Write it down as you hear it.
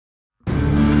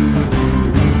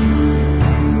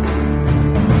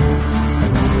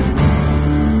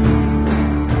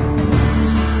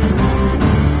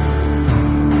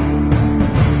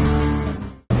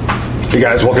Hey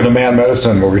guys, welcome to Man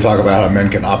Medicine, where we talk about how men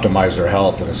can optimize their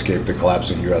health and escape the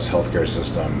collapsing U.S. healthcare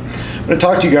system. I'm going to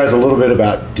talk to you guys a little bit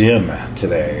about DIM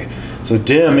today. So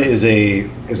DIM is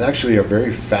actually a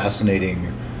very fascinating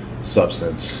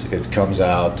substance. It comes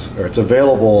out, or it's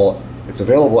available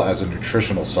as a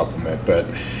nutritional supplement, but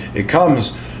it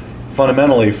comes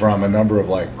fundamentally from a number of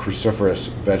like cruciferous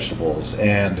vegetables,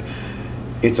 and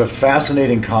it's a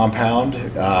fascinating compound.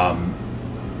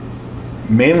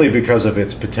 Mainly because of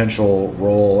its potential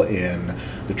role in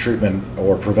the treatment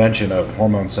or prevention of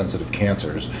hormone-sensitive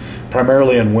cancers,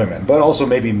 primarily in women, but also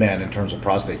maybe men in terms of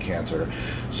prostate cancer.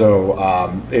 So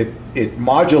it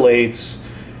modulates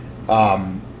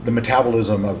the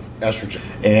metabolism of estrogen,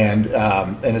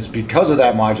 and it's because of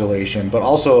that modulation, but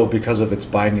also because of its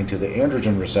binding to the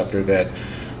androgen receptor, that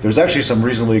there's actually some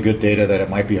reasonably good data that it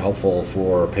might be helpful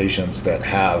for patients that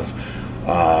have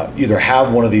either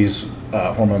have one of these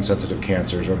hormone-sensitive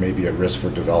cancers or maybe at risk for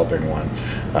developing one,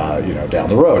 down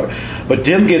the road. But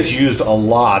DIM gets used a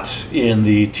lot in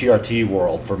the TRT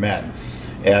world for men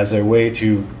as a way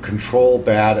to control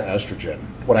bad estrogen.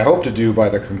 What I hope to do by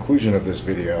the conclusion of this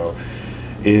video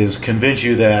is convince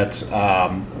you that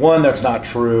one, that's not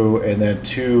true, and then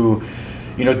two,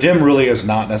 DIM really is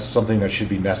not something that should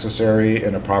be necessary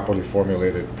in a properly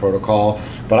formulated protocol.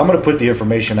 But I'm going to put the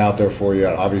information out there for you.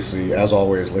 Obviously, as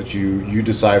always, let you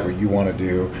decide what you want to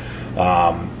do.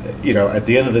 At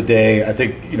the end of the day, I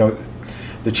think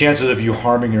the chances of you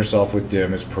harming yourself with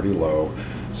DIM is pretty low.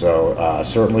 So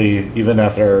certainly, even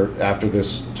after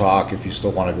this talk, if you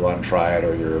still want to go out and try it,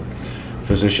 or your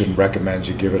physician recommends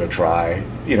you give it a try,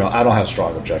 I don't have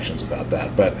strong objections about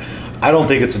that, but I don't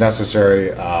think it's necessary,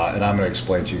 and I'm going to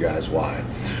explain to you guys why.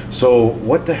 So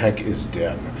what the heck is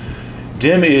DIM?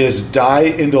 DIM is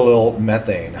diindolyl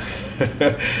methane,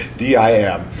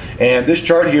 DIM, and this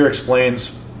chart here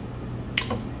explains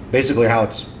basically how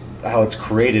it's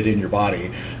created in your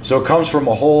body. So it comes from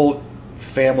a whole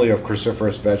family of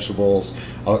cruciferous vegetables.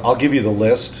 I'll give you the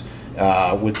list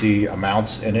with the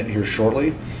amounts in it here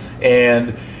shortly.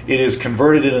 And it is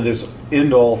converted into this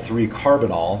indole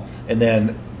 3-carbinol, and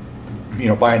then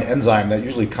by an enzyme that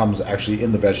usually comes actually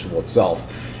in the vegetable itself.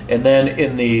 And then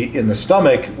in the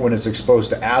stomach, when it's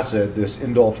exposed to acid, this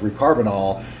indole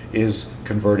 3-carbinol is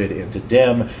converted into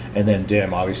DIM, and then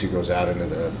DIM obviously goes out into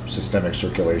the systemic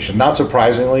circulation. Not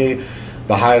surprisingly,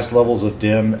 the highest levels of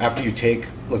DIM, after you take,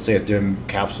 let's say, a DIM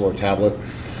capsule or tablet,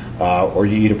 or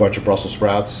you eat a bunch of Brussels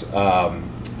sprouts,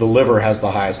 the liver has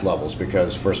the highest levels,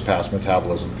 because first pass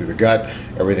metabolism through the gut,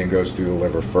 everything goes through the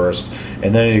liver first,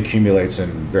 and then it accumulates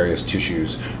in various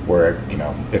tissues where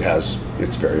it has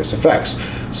its various effects.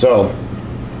 So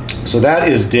that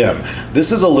is DIM.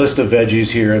 This is a list of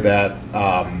veggies here that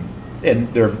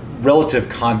and their relative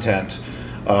content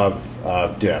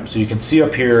of DIM. So you can see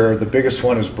up here, the biggest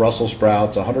one is Brussels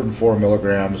sprouts, 104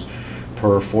 milligrams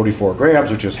per 44 grams,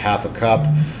 which is half a cup.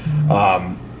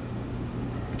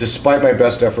 Despite my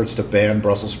best efforts to ban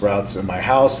Brussels sprouts in my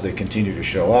house, they continue to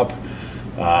show up,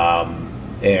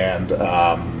 and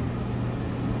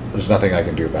there's nothing I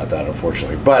can do about that,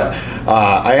 unfortunately. But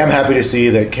I am happy to see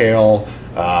that kale,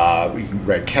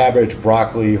 red cabbage,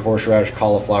 broccoli, horseradish,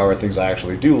 cauliflower, things I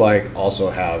actually do like, also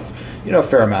have a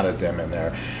fair amount of DIM in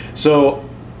there. So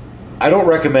I don't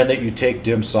recommend that you take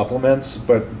DIM supplements,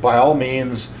 but by all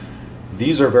means,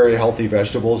 these are very healthy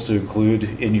vegetables to include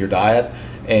in your diet,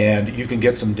 and you can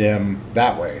get some DIM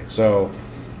that way. So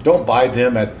don't buy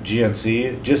DIM at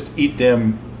GNC, just eat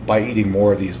DIM by eating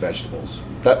more of these vegetables.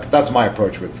 That's my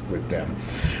approach with DIM.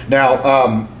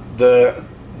 Now,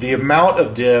 the amount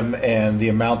of DIM and the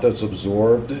amount that's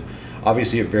absorbed,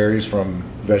 obviously it varies from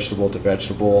vegetable to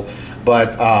vegetable,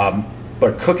 but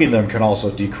cooking them can also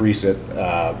decrease it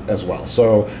as well.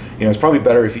 So it's probably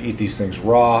better if you eat these things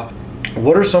raw.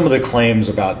 What are some of the claims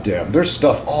about DIM? There's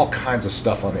all kinds of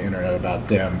stuff on the internet about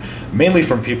DIM, mainly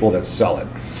from people that sell it.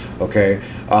 Okay,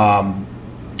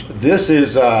 this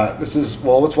is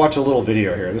well, let's watch a little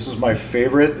video here. This is my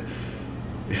favorite.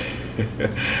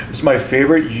 This is my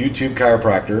favorite YouTube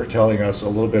chiropractor telling us a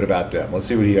little bit about DIM. Let's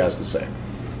see what he has to say.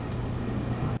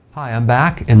 Hi, I'm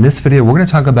back. In this video, we're going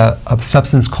to talk about a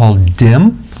substance called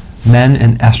DIM, men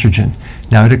and estrogen.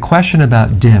 Now, I had a question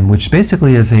about DIM, which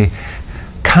basically is a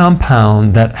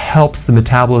compound that helps the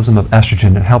metabolism of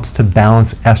estrogen. It helps to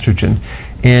balance estrogen.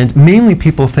 And mainly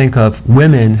people think of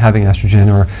women having estrogen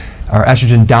or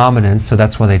estrogen dominance, so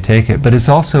that's why they take it. But it's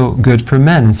also good for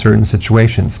men in certain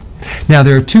situations. Now,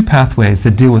 there are two pathways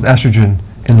that deal with estrogen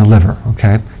in the liver,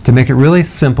 okay? To make it really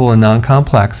simple and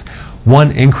non-complex,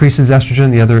 one increases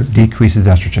estrogen, the other decreases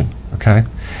estrogen, okay?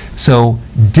 So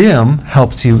DIM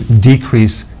helps you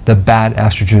decrease the bad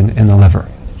estrogen in the liver.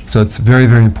 So it's very,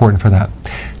 very important for that.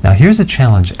 Now here's a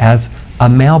challenge. As a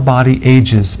male body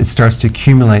ages, it starts to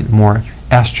accumulate more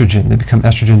estrogen. They become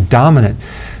estrogen dominant.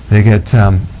 They get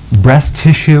breast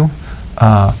tissue,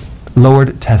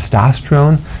 lowered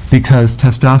testosterone, because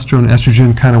testosterone and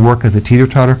estrogen kind of work as a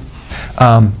teeter-totter.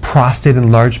 Prostate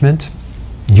enlargement,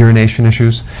 urination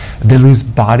issues. They lose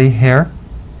body hair.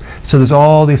 So there's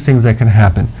all these things that can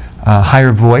happen.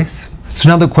 Higher voice. So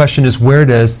now the question is, where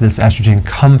does this estrogen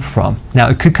come from? Now,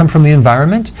 it could come from the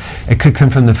environment, it could come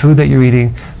from the food that you're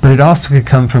eating, but it also could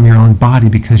come from your own body,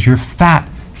 because your fat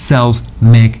cells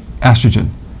make estrogen.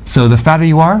 So the fatter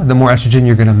you are, the more estrogen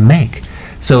you're going to make.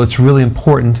 So it's really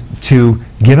important to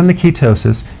get on the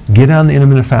ketosis, get on the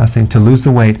intermittent fasting to lose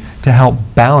the weight, to help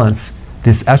balance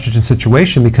this estrogen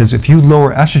situation, because if you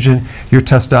lower estrogen, your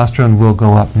testosterone will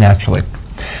go up naturally.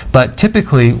 But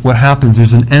typically what happens,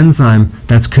 there's an enzyme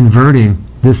that's converting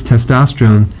this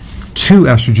testosterone to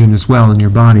estrogen as well in your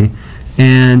body,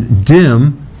 and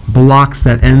DIM blocks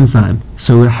that enzyme.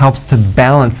 So it helps to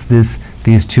balance these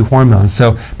two hormones.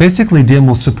 So basically DIM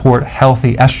will support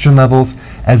healthy estrogen levels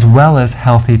as well as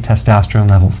healthy testosterone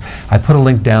levels. I put a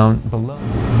link down below.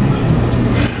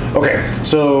 Okay,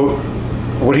 so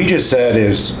what he just said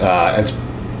is it's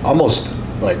almost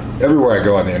like everywhere I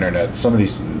go on the internet, some of the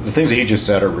things that he just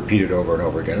said are repeated over and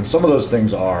over again. And some of those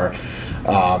things are,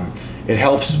 it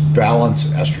helps balance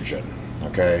estrogen,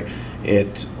 okay?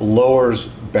 It lowers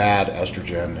bad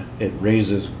estrogen, it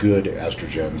raises good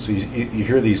estrogen. So you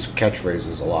hear these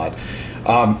catchphrases a lot.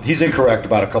 He's incorrect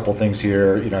about a couple things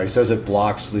here. You know, he says it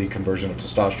blocks the conversion of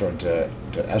testosterone to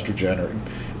estrogen, or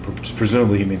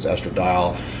presumably he means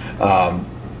estradiol.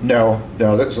 No,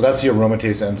 so that's the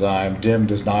aromatase enzyme. DIM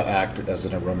does not act as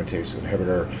an aromatase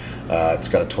inhibitor. It's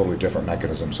got a totally different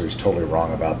mechanism, so he's totally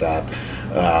wrong about that.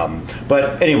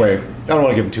 But anyway, I don't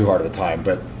want to give him too hard of a time,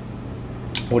 but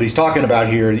what he's talking about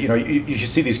here, you know, you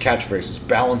see these catchphrases: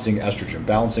 balancing estrogen,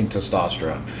 balancing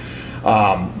testosterone,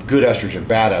 good estrogen,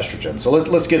 bad estrogen. So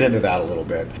let's get into that a little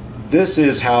bit. This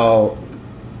is how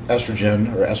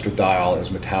estrogen, or estradiol, is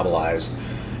metabolized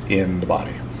in the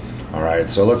body. All right,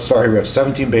 so let's start here. We have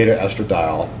 17-beta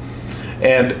estradiol.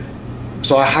 And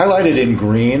so I highlighted in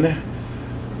green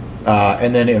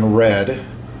and then in red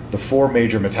the four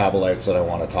major metabolites that I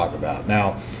want to talk about.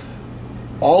 Now,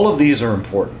 all of these are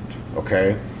important,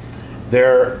 okay?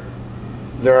 There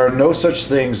are no such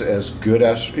things as good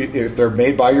estrogen. If they're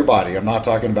made by your body, I'm not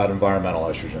talking about environmental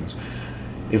estrogens.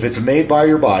 If it's made by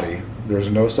your body,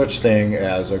 there's no such thing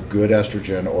as a good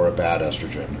estrogen or a bad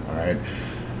estrogen, all right?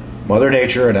 Mother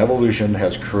Nature and evolution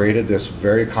has created this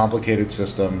very complicated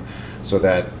system so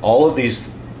that all of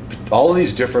these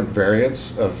different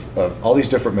variants of all these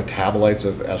different metabolites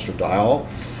of estradiol,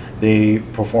 they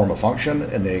perform a function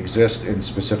and they exist in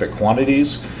specific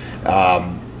quantities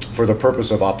for the purpose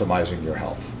of optimizing your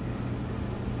health.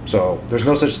 So there's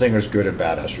no such thing as good and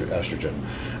bad estrogen.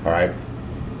 All right.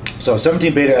 So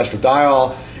 17-beta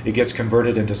estradiol, it gets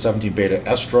converted into 17-beta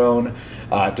estrone.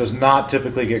 It does not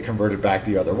typically get converted back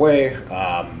the other way.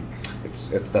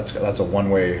 That's a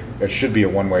one-way. It should be a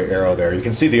one-way arrow there. You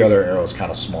can see the other arrow is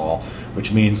kind of small,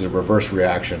 which means the reverse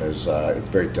reaction is it's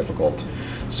very difficult.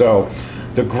 So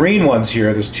the green ones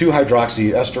here, there's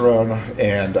 2-hydroxyesterone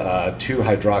and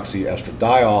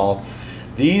 2-hydroxyestradiol.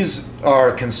 These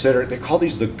are considered, they call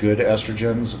these the good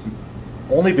estrogens,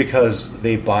 only because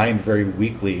they bind very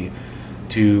weakly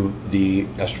to the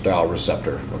estradiol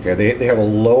receptor. Okay, they have a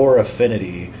lower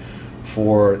affinity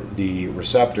for the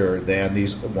receptor than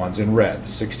these ones in red,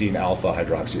 16-alpha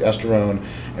hydroxyesterone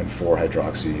and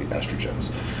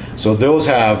 4-hydroxyestrogens. So those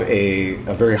have a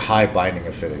very high binding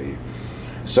affinity.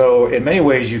 So in many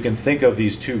ways, you can think of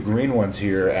these two green ones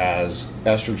here as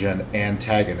estrogen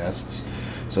antagonists.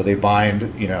 So they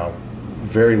bind, you know,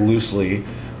 very loosely,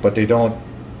 but they don't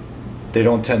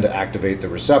tend to activate the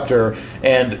receptor.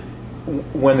 And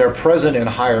when they're present in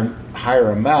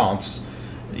higher amounts,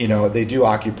 you know, they do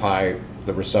occupy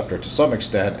the receptor to some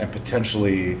extent and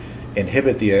potentially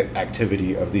inhibit the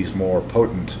activity of these more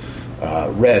potent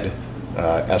red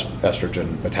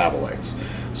estrogen metabolites.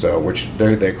 So which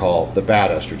they call the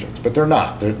bad estrogens, but they're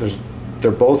not.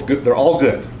 They're both good. They're all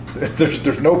good.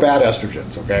 There's no bad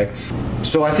estrogens. Okay.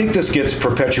 So I think this gets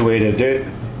perpetuated.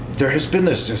 There has been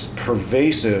this just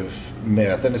pervasive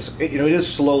myth, and it is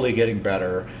slowly getting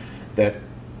better, that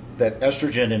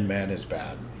estrogen in men is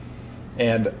bad.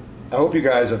 And I hope you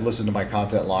guys have listened to my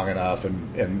content long enough,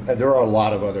 and there are a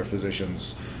lot of other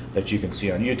physicians that you can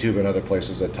see on YouTube and other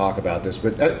places that talk about this,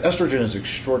 but estrogen is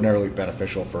extraordinarily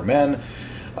beneficial for men.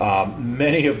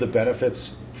 Many of the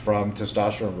benefits from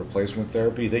testosterone replacement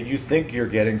therapy that you think you're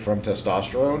getting from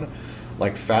testosterone,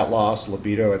 like fat loss,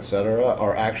 libido, etc.,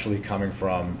 are actually coming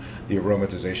from the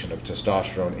aromatization of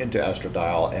testosterone into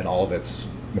estradiol and all of its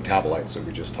metabolites that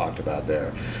we just talked about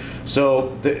there.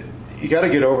 So you got to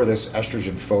get over this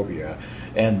estrogen phobia,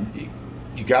 and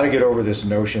you got to get over this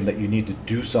notion that you need to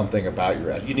do something about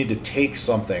you need to take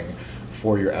something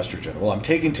for your estrogen. Well, I'm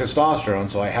taking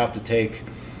testosterone, so I have to take,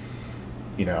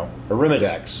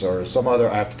 Arimidex or some other.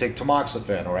 I have to take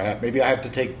tamoxifen, or maybe I have to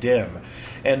take DIM.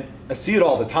 And I see it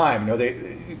all the time.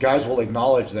 Guys will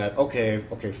acknowledge that. Okay,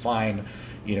 fine.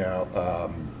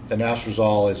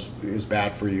 Anastrozole is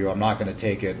bad for you. I'm not going to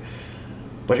take it.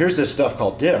 But here's this stuff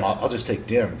called DIM. I'll just take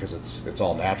DIM because it's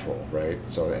all natural, right?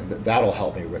 So that'll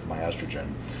help me with my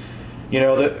estrogen.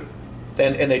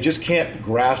 And they just can't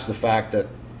grasp the fact that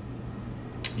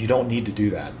you don't need to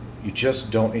do that. You just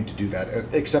don't need to do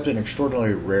that, except in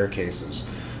extraordinarily rare cases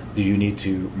do you need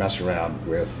to mess around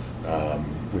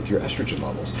with your estrogen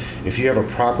levels. If you have a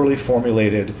properly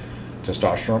formulated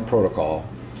testosterone protocol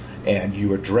and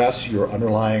you address your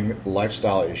underlying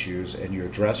lifestyle issues and you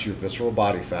address your visceral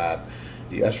body fat,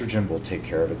 the estrogen will take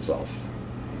care of itself.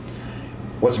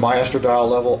 What's my estradiol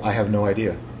level? I have no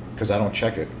idea, because I don't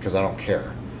check it, because I don't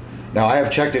care. Now, I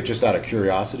have checked it just out of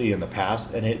curiosity in the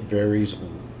past, and it varies.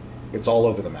 It's all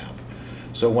over the map.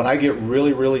 So when I get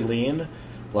really, really lean,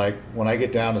 like when I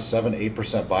get down to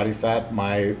 7-8% body fat,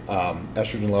 my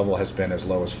estrogen level has been as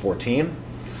low as 14.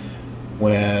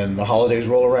 When the holidays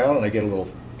roll around and I get a little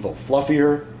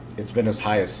fluffier, it's been as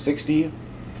high as 60.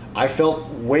 I felt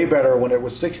way better when it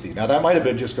was 60. Now that might have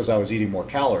been just because I was eating more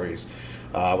calories.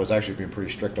 I was actually being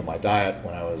pretty strict on my diet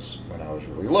when I was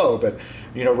really low. But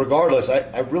regardless,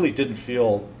 I really didn't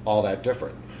feel all that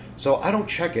different. So I don't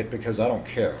check it because I don't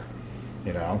care.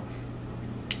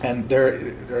 And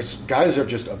there's guys are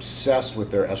just obsessed with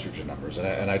their estrogen numbers,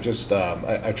 and I just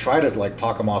I try to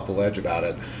talk them off the ledge about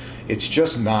it. It's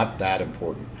just not that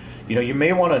important. You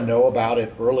may want to know about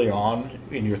it early on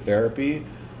in your therapy.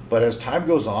 But as time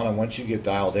goes on and once you get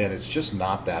dialed in, it's just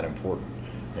not that important.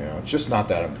 It's just not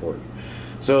that important.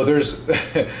 So there's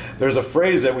a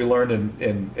phrase that we learned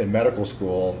in medical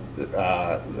school,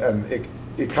 and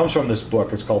it comes from this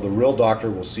book. It's called "The Real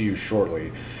Doctor Will See You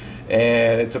Shortly,"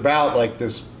 and it's about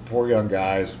this poor young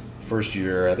guy's first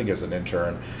year, I think, as an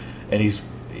intern, and he's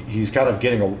kind of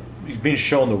he's being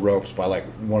shown the ropes by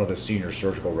one of the senior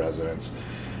surgical residents.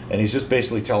 And he's just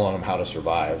basically telling them how to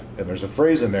survive. And there's a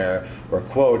phrase in there, or a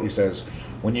quote, he says,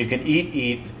 when you can eat,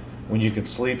 eat, when you can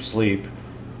sleep, sleep.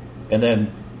 And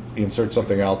then he inserts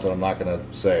something else that I'm not going to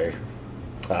say.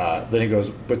 Then he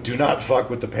goes, but do not fuck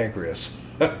with the pancreas.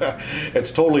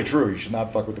 It's totally true. You should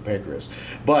not fuck with the pancreas.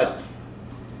 But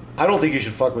I don't think you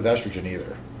should fuck with estrogen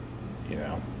either.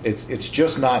 It's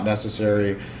just not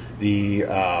necessary. If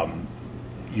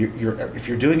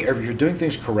you're doing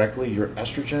things correctly, your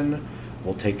estrogen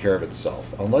will take care of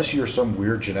itself, unless you're some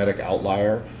weird genetic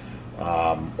outlier,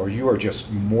 or you are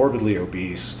just morbidly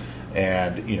obese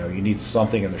and you need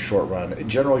something in the short run. In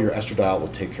general, your estradiol will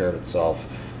take care of itself.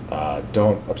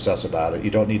 Don't obsess about it.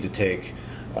 You don't need to take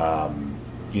some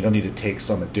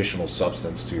additional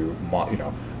substance to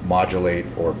modulate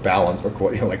or balance, or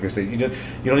like they say, you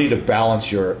don't need to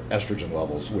balance your estrogen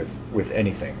levels with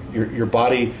anything. Your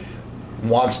body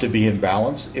wants to be in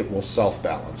balance. It will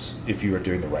self-balance if you are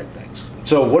doing the right things.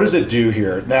 So what does it do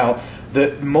here? Now,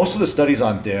 most of the studies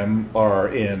on DIM are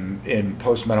in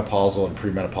postmenopausal and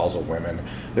premenopausal women.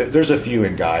 There's a few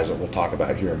in guys that we'll talk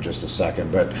about here in just a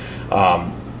second. But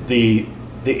the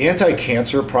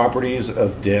anti-cancer properties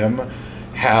of DIM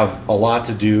have a lot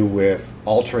to do with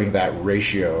altering that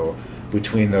ratio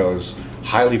between those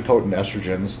highly potent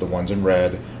estrogens, the ones in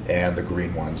red, and the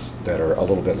green ones that are a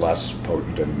little bit less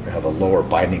potent and have a lower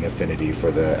binding affinity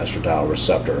for the estradiol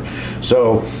receptor.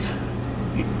 So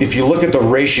if you look at the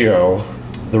ratio of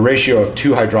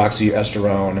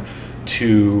 2-hydroxyestrone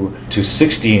to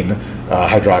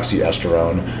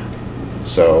 16-hydroxyestrone,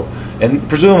 and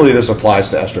presumably this applies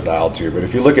to estradiol too, but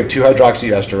if you look at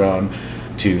 2-hydroxyestrone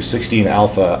to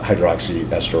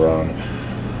 16-alpha-hydroxyestrone,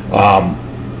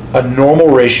 a normal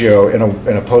ratio in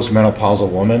a postmenopausal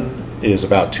woman is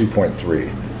about 2.3.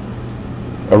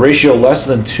 A ratio less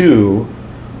than 2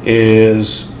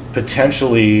 is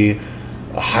potentially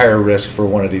a higher risk for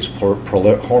one of these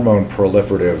hormone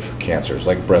proliferative cancers,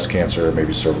 like breast cancer,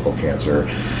 maybe cervical cancer.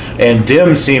 And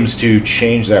DIM seems to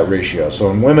change that ratio.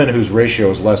 So in women whose ratio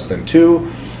is less than 2,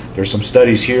 there's some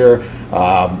studies here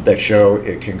that show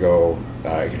it can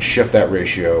shift that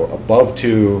ratio above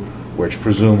 2, which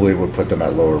presumably would put them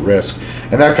at lower risk.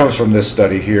 And that comes from this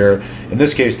study here. In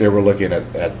this case, they were looking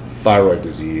at thyroid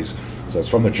disease. So it's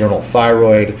from the journal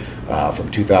Thyroid from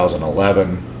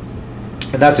 2011.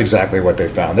 And that's exactly what they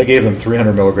found. They gave them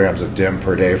 300 milligrams of DIM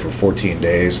per day for 14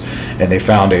 days, and they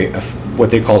found what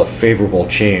they called a favorable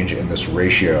change in this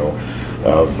ratio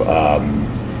of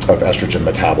estrogen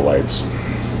metabolites.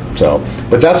 So,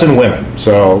 but that's in women.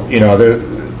 So, you know,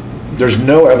 there's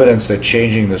no evidence that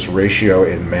changing this ratio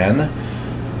in men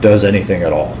does anything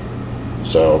at all.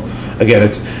 So, again,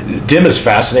 DIM is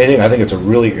fascinating. I think it's a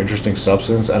really interesting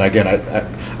substance, and again,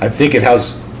 I think it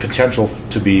has potential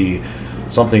to be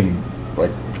something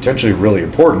like potentially really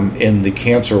important in the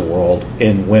cancer world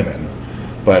in women,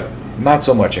 but not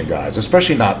so much in guys,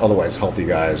 especially not otherwise healthy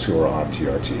guys who are on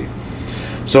TRT.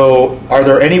 So, are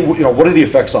there any? You know, what are the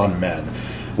effects on men?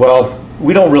 Well,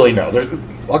 we don't really know.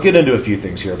 I'll get into a few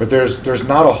things here, but there's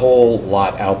not a whole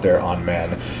lot out there on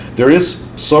men. There is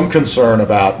some concern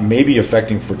about maybe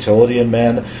affecting fertility in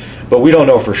men, but we don't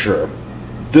know for sure.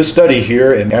 This study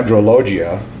here in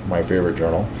Andrologia, my favorite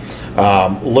journal,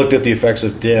 looked at the effects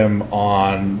of DIM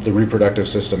on the reproductive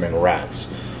system in rats.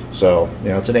 So, you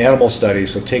know, it's an animal study,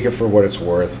 so take it for what it's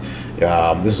worth.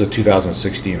 This is a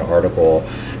 2016 article,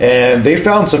 and they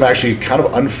found some actually kind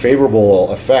of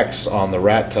unfavorable effects on the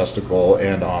rat testicle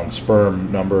and on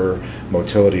sperm number,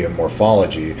 motility, and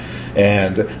morphology.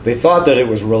 And they thought that it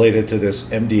was related to this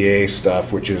MDA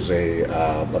stuff, which is a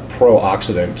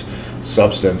pro-oxidant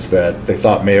substance that they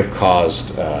thought may have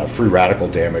caused free radical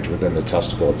damage within the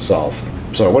testicle itself.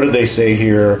 So what did they say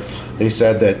here? They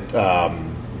said that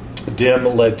DIM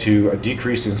led to a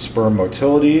decrease in sperm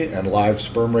motility, and live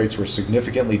sperm rates were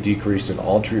significantly decreased in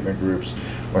all treatment groups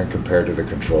when compared to the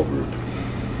control group.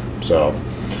 So,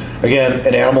 again,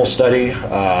 an animal study.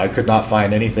 I could not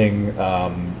find anything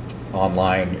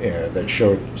online that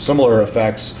showed similar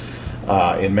effects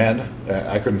in men.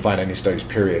 I couldn't find any studies,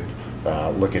 period,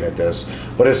 looking at this.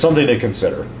 But it's something to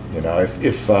consider. You know,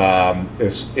 if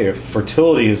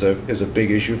fertility is a big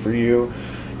issue for you,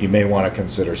 you may want to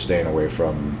consider staying away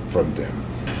from DIM.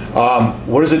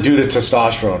 What does it do to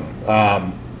testosterone?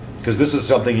 Because this is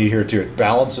something you hear too. It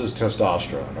balances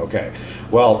testosterone. Okay.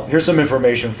 Well, here's some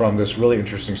information from this really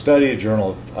interesting study,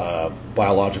 Journal of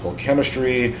Biological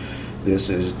Chemistry. This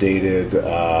is dated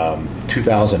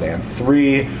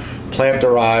 2003.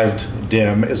 Plant-derived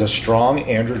DIM is a strong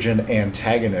androgen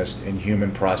antagonist in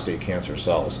human prostate cancer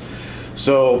cells.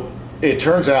 So it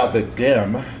turns out that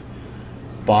DIM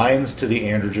binds to the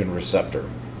androgen receptor,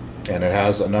 and it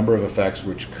has a number of effects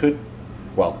which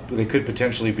they could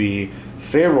potentially be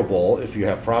favorable if you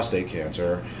have prostate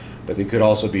cancer, but they could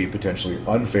also be potentially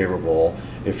unfavorable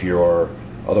if you're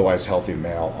otherwise healthy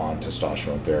male on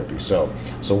testosterone therapy. So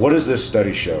what does this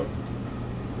study show?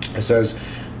 It says,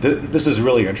 this is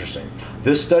really interesting.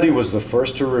 This study was the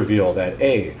first to reveal that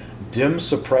DIM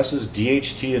suppresses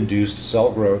DHT-induced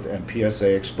cell growth and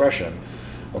PSA expression.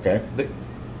 Okay.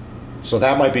 So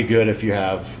that might be good if you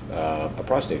have a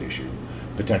prostate issue,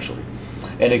 potentially.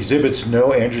 And exhibits no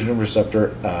androgen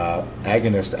receptor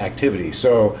agonist activity.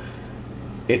 So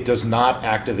it does not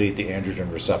activate the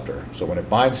androgen receptor. So when it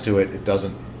binds to it, it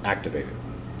doesn't activate it.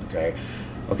 Okay.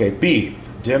 Okay. B,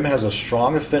 DIM has a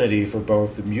strong affinity for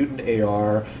both the mutant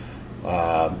AR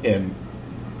in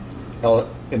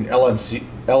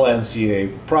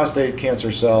LNCA prostate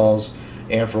cancer cells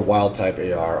and for wild type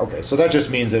AR. Okay. So that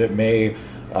just means that it may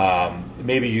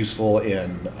be useful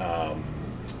in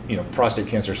prostate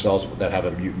cancer cells that have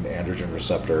a mutant androgen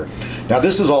receptor. Now,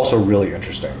 this is also really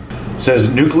interesting. It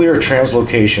says nuclear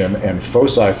translocation and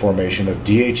foci formation of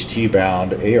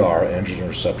DHT-bound AR androgen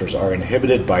receptors are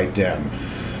inhibited by DIM.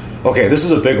 Okay, this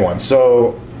is a big one.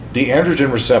 So the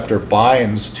androgen receptor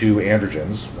binds to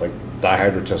androgens like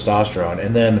dihydrotestosterone,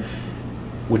 and then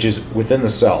which is within the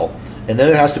cell. And then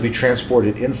it has to be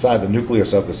transported inside the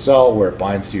nucleus of the cell where it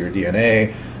binds to your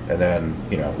DNA and then,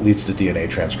 leads to DNA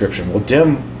transcription. Well,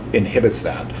 DIM inhibits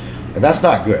that. And that's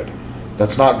not good.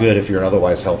 That's not good if you're an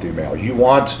otherwise healthy male. You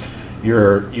want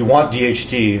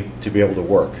DHT to be able to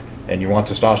work, and you want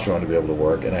testosterone to be able to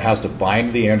work, and it has to bind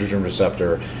to the androgen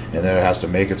receptor, and then it has to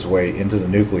make its way into the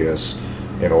nucleus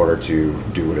in order to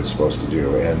do what it's supposed to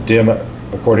do. And DIM,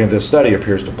 according to this study,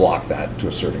 appears to block that to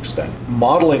a certain extent.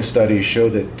 Modeling studies show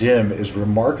that DIM is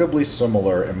remarkably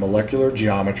similar in molecular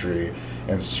geometry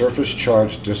and surface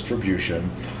charge distribution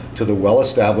to the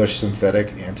well-established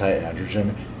synthetic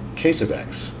anti-androgen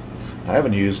Casodex. I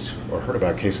haven't used or heard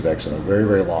about Casodex in a very,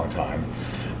 very long time,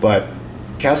 but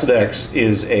Casodex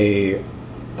is a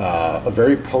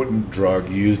very potent drug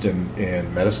used in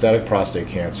metastatic prostate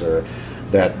cancer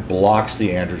that blocks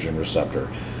the androgen receptor.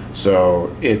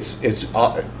 So it's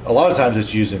a lot of times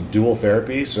it's used in dual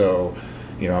therapy. So,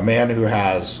 a man who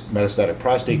has metastatic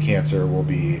prostate cancer will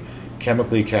be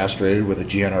chemically castrated with a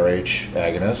GnRH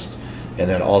agonist, and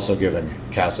then also given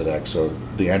Casodex, so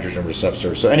the androgen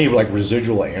receptor. So any like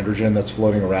residual androgen that's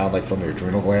floating around, like from the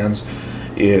adrenal glands,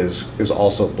 is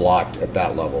also blocked at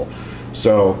that level.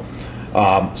 So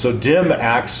so DIM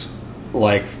acts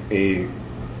like a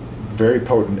very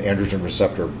potent androgen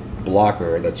receptor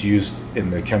blocker that's used in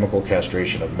the chemical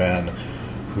castration of men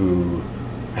who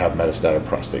have metastatic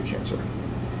prostate cancer.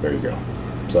 There you go.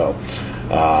 So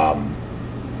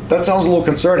that sounds a little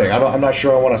concerning. I'm not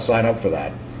sure I want to sign up for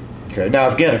that. Okay. Now,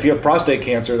 again, if you have prostate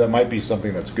cancer, that might be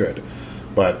something that's good,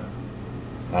 but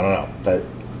I don't know.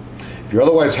 If you're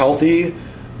otherwise healthy,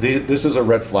 this is a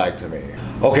red flag to me.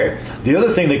 Okay. The other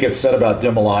thing that gets said about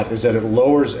DIM a lot is that it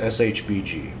lowers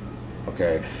SHBG.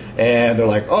 Okay. And they're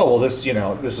like, oh, well, this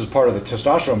is part of the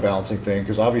testosterone balancing thing,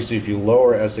 because obviously if you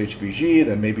lower SHBG,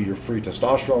 then maybe your free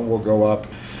testosterone will go up.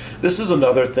 This is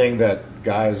another thing that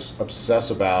guys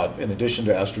obsess about, in addition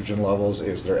to estrogen levels,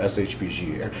 is their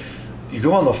SHBG. You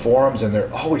go on the forums and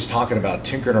they're always talking about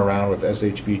tinkering around with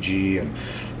SHBG, and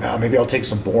maybe I'll take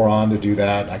some boron to do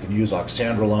that. I can use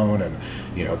oxandrolone and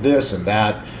this and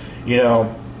that.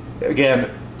 Again,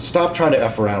 stop trying to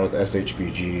F around with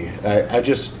SHBG. I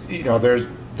just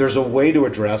there's a way to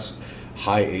address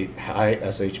high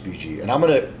SHBG, and I'm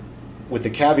gonna, with the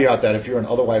caveat that if you're an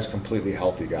otherwise completely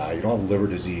healthy guy, you don't have liver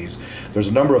disease, there's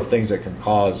a number of things that can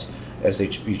cause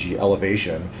SHBG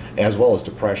elevation, as well as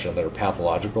depression, that are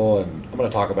pathological, and I'm going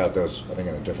to talk about those, I think,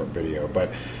 in a different video. But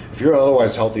if you're an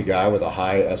otherwise healthy guy with a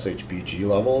high SHBG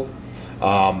level,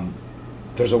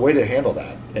 there's a way to handle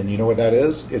that, and you know what that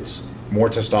is? It's more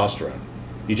testosterone.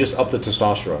 You just up the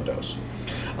testosterone dose.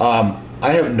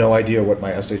 I have no idea what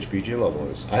my SHBG level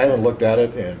is. I haven't looked at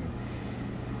it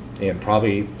in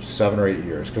probably 7 or 8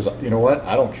 years, because you know what?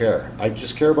 I don't care. I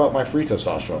just care about my free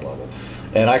testosterone level.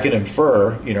 And I can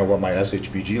infer, what my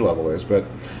SHBG level is, but,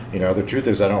 the truth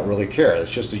is I don't really care. It's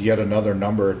just yet another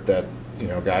number that,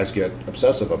 guys get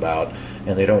obsessive about,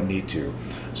 and they don't need to.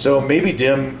 So maybe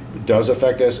DIM does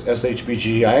affect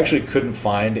SHBG. I actually couldn't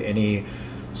find any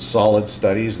solid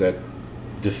studies that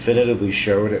definitively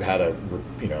showed it had a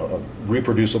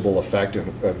reproducible effect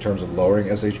in terms of lowering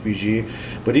SHBG.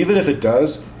 But even if it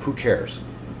does, who cares?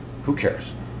 Who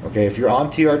cares? Okay, if you're on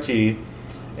TRT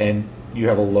and you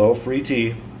have a low free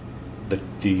T,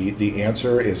 the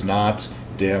answer is not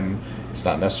DIM. It's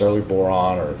not necessarily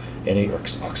boron or any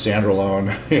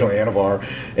oxandrolone, Anavar,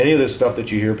 any of this stuff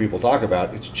that you hear people talk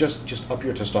about. It's just up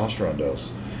your testosterone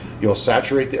dose. You'll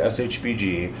saturate the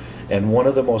SHBG, and one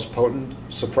of the most potent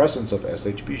suppressants of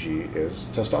SHBG is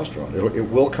testosterone. It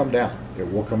will come down. It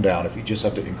will come down if you just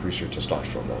have to increase your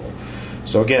testosterone level.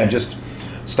 So again, just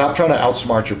stop trying to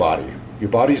outsmart your body. Your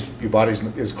body's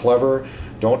is clever.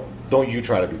 Don't you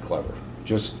try to be clever.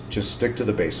 Just stick to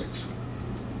the basics.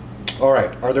 All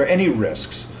right. Are there any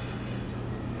risks?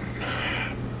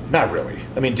 Not really.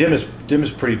 I mean, DIM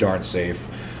is pretty darn safe,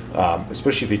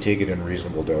 especially if you take it in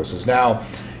reasonable doses. Now,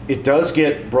 it does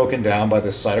get broken down by the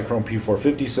cytochrome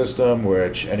P450 system,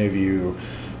 which any of you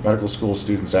medical school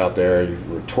students out there, you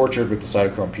were tortured with the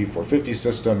cytochrome P450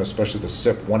 system, especially the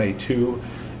CYP1A2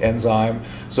 enzyme.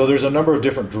 So there's a number of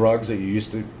different drugs that you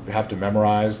used to have to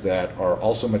memorize that are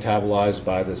also metabolized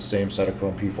by the same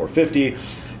cytochrome P450.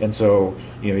 And so,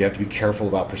 you have to be careful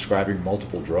about prescribing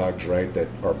multiple drugs, right, that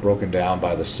are broken down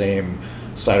by the same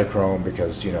cytochrome,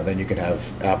 because, then you can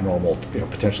have abnormal,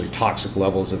 potentially toxic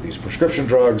levels of these prescription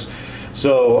drugs.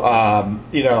 So,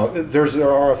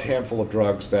 there are a handful of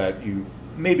drugs that you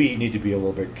maybe need to be a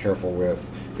little bit careful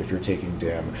with if you're taking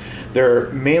DIM. They're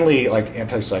mainly like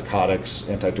antipsychotics,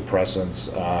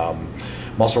 antidepressants,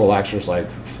 muscle relaxers like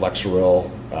Flexeril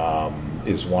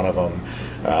is one of them.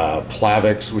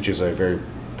 Plavix, which is a very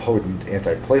potent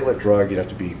antiplatelet drug. You'd have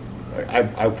to be,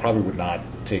 I probably would not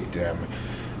take DIM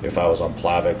if I was on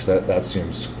Plavix. That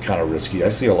seems kind of risky. I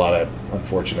see a lot of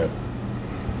unfortunate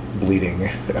bleeding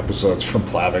episodes from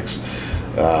Plavix,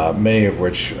 many of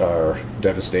which are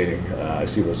devastating. I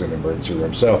see those in the emergency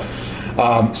room. So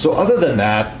other than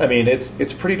that, I mean,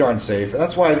 it's pretty darn safe. And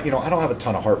that's why, I don't have a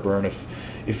ton of heartburn.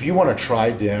 If you want to try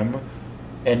DIM,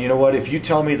 and you know what, if you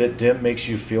tell me that DIM makes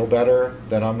you feel better,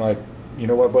 then I'm like, you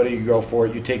know what, buddy, you go for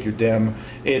it. You take your DIM.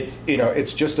 It's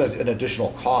just an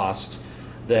additional cost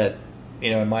that,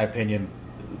 in my opinion,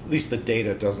 at least the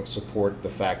data doesn't support the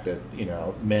fact that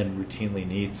men routinely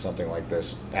need something like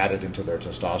this added into their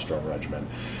testosterone regimen.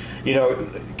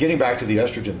 Getting back to the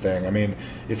estrogen thing, I mean,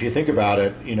 if you think about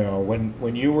it,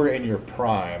 when you were in your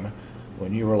prime,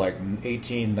 when you were like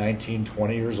 18, 19,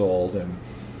 20 years old, and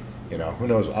who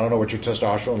knows, I don't know what your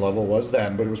testosterone level was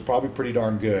then, but it was probably pretty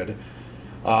darn good.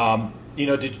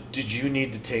 Did you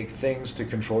need to take things to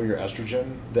control your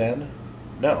estrogen then?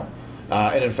 No.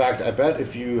 And in fact, I bet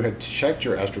if you had checked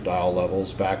your estradiol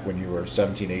levels back when you were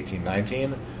 17, 18,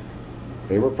 19,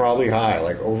 they were probably high,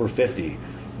 like over 50.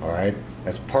 All right,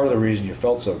 that's part of the reason you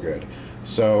felt so good.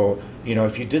 So, you know,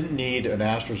 if you didn't need an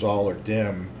anastrozole or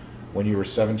DIM when you were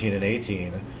 17 and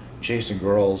 18, chasing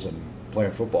girls and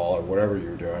playing football or whatever you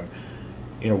were doing,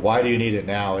 you know, why do you need it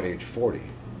now at age 40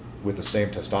 with the same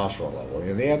testosterone level?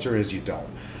 And the answer is you don't.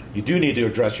 You do need to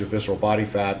address your visceral body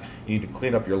fat. You need to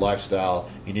clean up your lifestyle.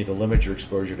 You need to limit your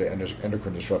exposure to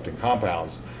endocrine disrupting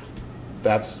compounds.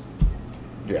 That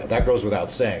goes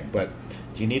without saying. But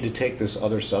do you need to take this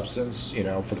other substance, you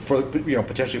know, for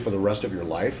potentially for the rest of your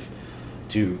life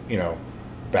to, you know,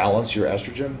 balance your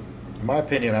estrogen? In my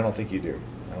opinion, I don't think you do.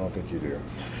 I don't think you do.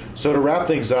 So to wrap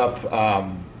things up,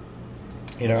 don't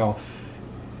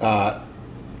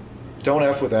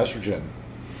F with estrogen.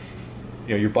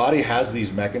 You know, your body has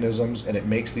these mechanisms and it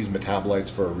makes these metabolites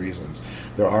for a reason.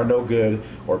 There are no good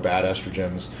or bad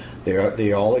estrogens.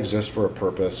 They all exist for a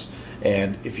purpose.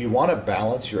 And if you want to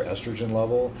balance your estrogen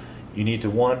level, you need to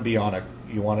be on a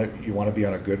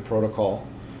good protocol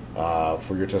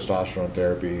for your testosterone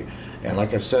therapy. And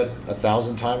like I've said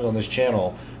 1,000 times on this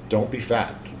channel, don't be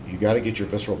fat. You got to get your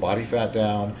visceral body fat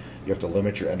down. You have to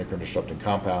limit your endocrine disrupting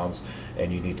compounds,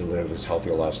 and you need to live as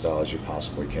healthy a lifestyle as you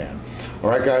possibly can. All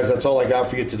right, guys, that's all I got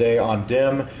for you today on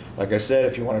DIM. Like I said,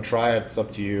 if you want to try it, it's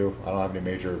up to you. I don't have any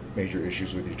major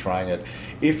issues with you trying it.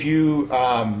 If you've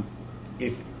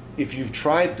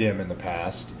tried DIM in the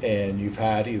past and you've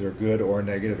had either good or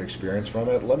negative experience from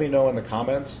it, let me know in the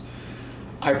comments.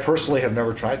 I personally have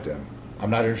never tried DIM.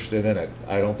 I'm not interested in it.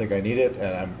 I don't think I need it,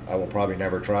 and I will probably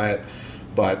never try it.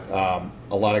 But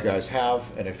a lot of guys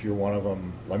have, and if you're one of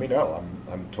them, let me know.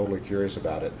 I'm totally curious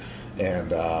about it,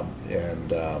 and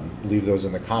leave those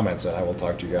in the comments, and I will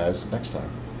talk to you guys next time.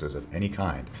 Of any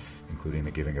kind, including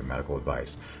the giving of medical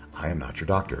advice. I am not your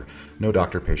doctor. No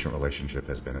doctor-patient relationship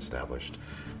has been established.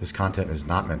 This content is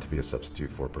not meant to be a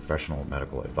substitute for professional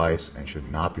medical advice and should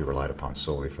not be relied upon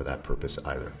solely for that purpose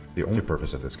either. The only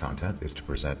purpose of this content is to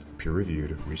present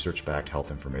peer-reviewed, research-backed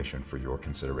health information for your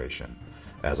consideration.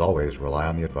 As always, rely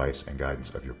on the advice and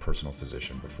guidance of your personal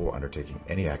physician before undertaking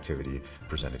any activity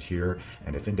presented here,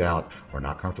 and if in doubt or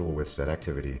not comfortable with said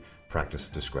activity, practice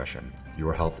discretion.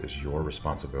 Your health is your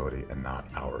responsibility and not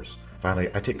ours. Finally,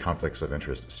 I take conflicts of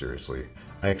interest seriously.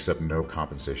 I accept no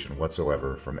compensation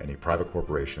whatsoever from any private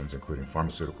corporations, including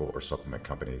pharmaceutical or supplement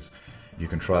companies. You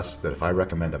can trust that if I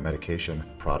recommend a medication,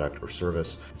 product, or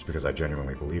service, it's because I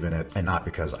genuinely believe in it and not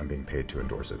because I'm being paid to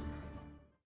endorse it.